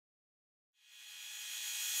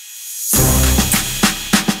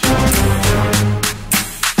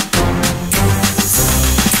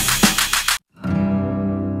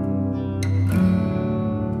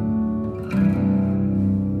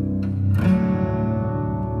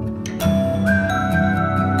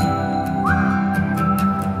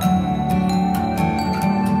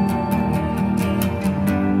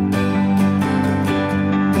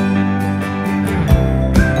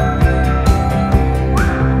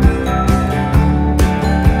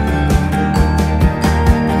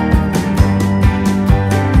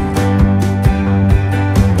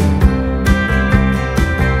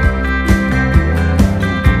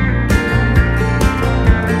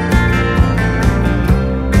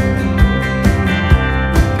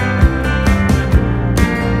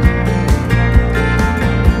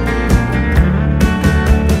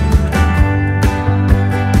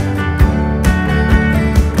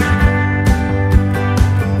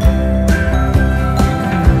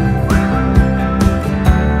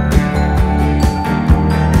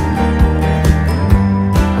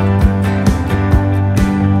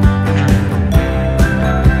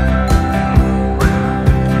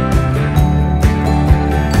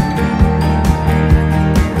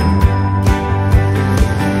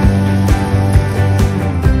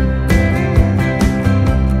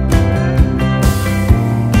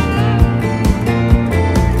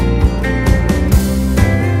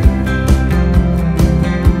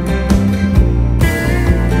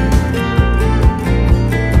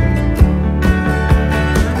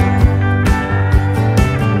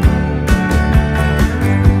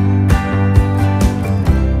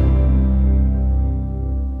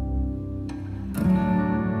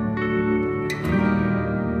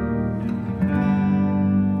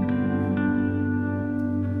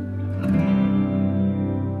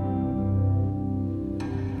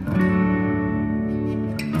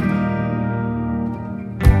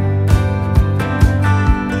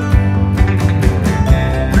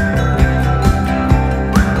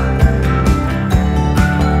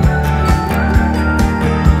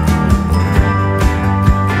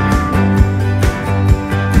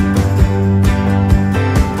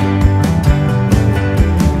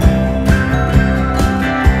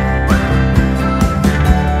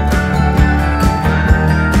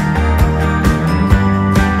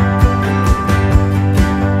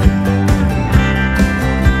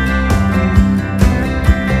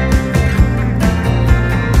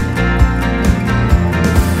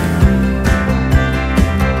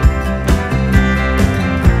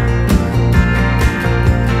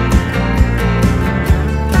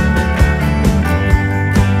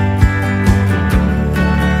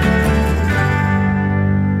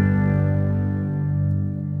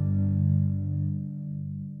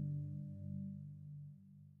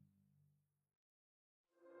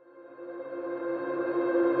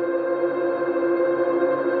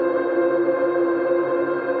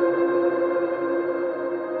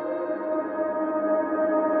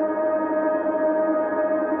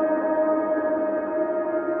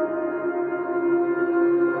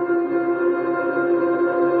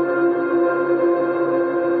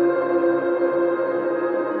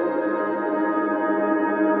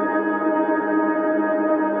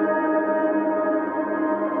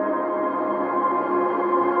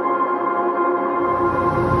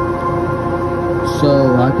So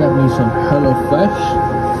I got me some Hello Fresh.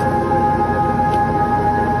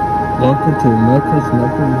 Welcome to America's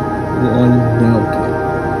 #1 meal kit.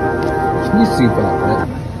 You see that, right?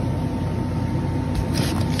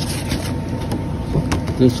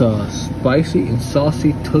 This spicy and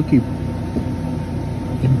saucy turkey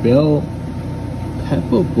and bell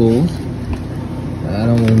pepper bowls. I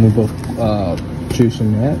don't remember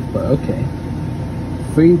choosing that, but okay.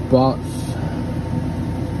 3 box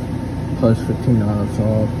plus $15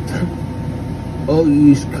 off. Oh,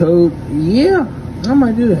 use code. Yeah, I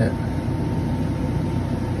might do that.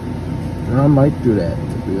 I might do that,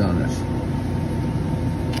 to be honest.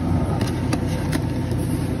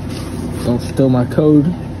 Don't steal my code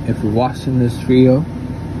if you're watching this video.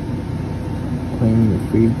 Claim the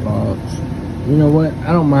free box. You know what?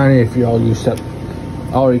 I don't mind if y'all use up.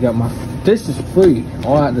 I already got my. This is free.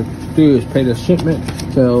 All I have to do is pay the shipment.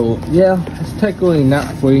 So yeah, it's technically not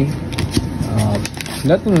free.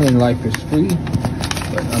 Nothing in life is free,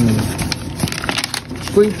 but I mean,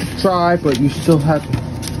 free to try, but you still have to.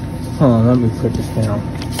 Hold on, let me put this down.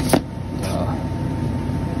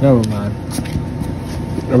 Never mind.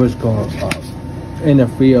 I was going in a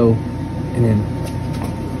video and then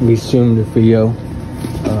resume the video,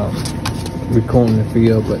 recording the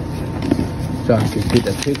video, but so I could get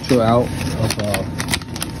a picture out of.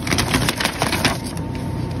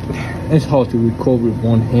 It's hard to record with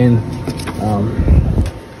one hand.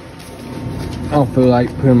 I don't feel like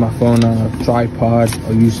putting my phone on a tripod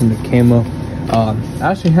or using the camera. I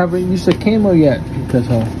actually haven't used the camera yet because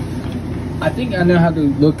I think I know how to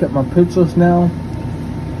look at my pictures now.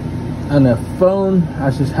 On the phone,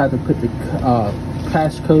 I just had to put the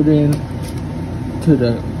passcode in to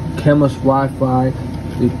the camera's Wi-Fi.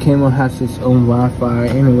 The camera has its own Wi-Fi.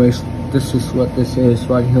 Anyways, this is what this is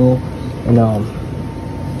right here. And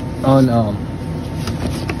on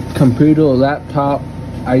computer or laptop,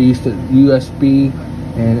 I used the USB,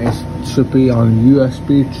 and it should be on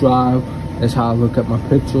USB drive. That's how I look at my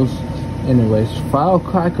pictures. Anyways,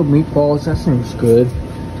 firecracker meatballs, that seems good.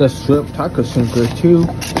 The shrimp tacos seem good too.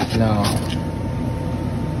 Now,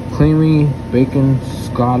 creamy bacon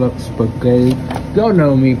scallop spaghetti. Y'all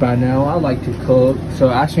know me by now. I like to cook,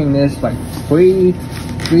 so I seen this like free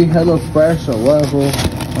Hello Fresh or whatever.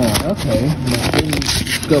 Oh, okay.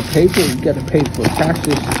 You go paper. You gotta pay for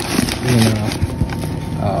taxes. You know.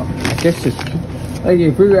 I guess it's like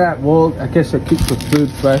if you're at work, I guess it keeps the food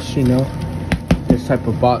fresh, you know. This type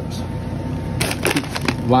of box.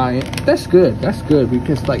 That's good. That's good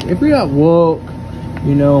because like if you're at work,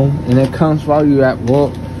 you know, and it comes while you're at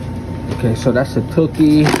work. Okay, so that's a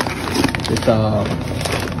turkey.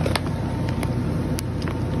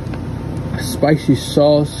 It's spicy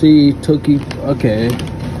saucy turkey. Okay.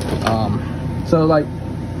 So like.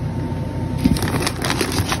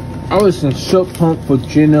 I was in Short Pump,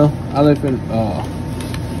 Virginia. I live in, I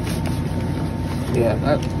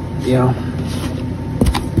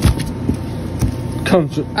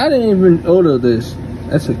didn't even order this.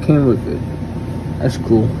 That's what came with it. That's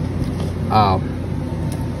cool.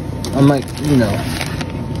 I'm like, you know,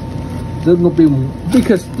 there's gonna be,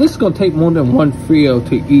 because this is gonna take more than one video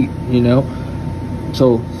to eat, you know.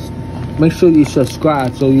 So make sure you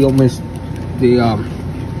subscribe so you don't miss the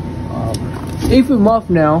even month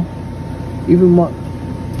now. Even more.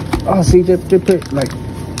 Oh, see, they put like,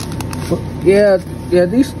 yeah.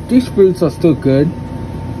 These fruits are still good.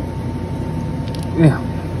 Yeah,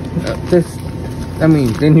 this. I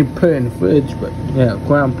mean, then you put it in the fridge, but yeah,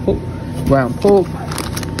 ground pork.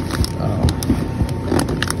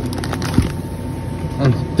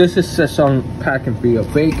 And this is just unpacking for your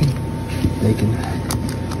bacon.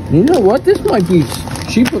 You know what? This might be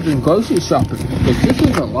cheaper than grocery shopping because this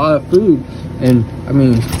is a lot of food, and I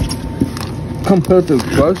mean. Compared to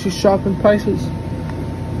grocery shopping prices,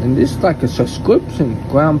 and this is like a subscription,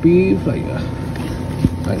 ground beef, like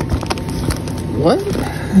what?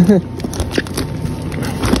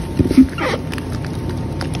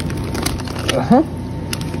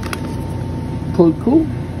 Pretty cool.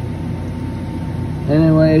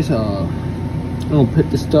 Anyways, I'm gonna put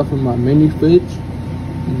this stuff in my mini fridge.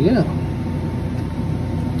 Yeah.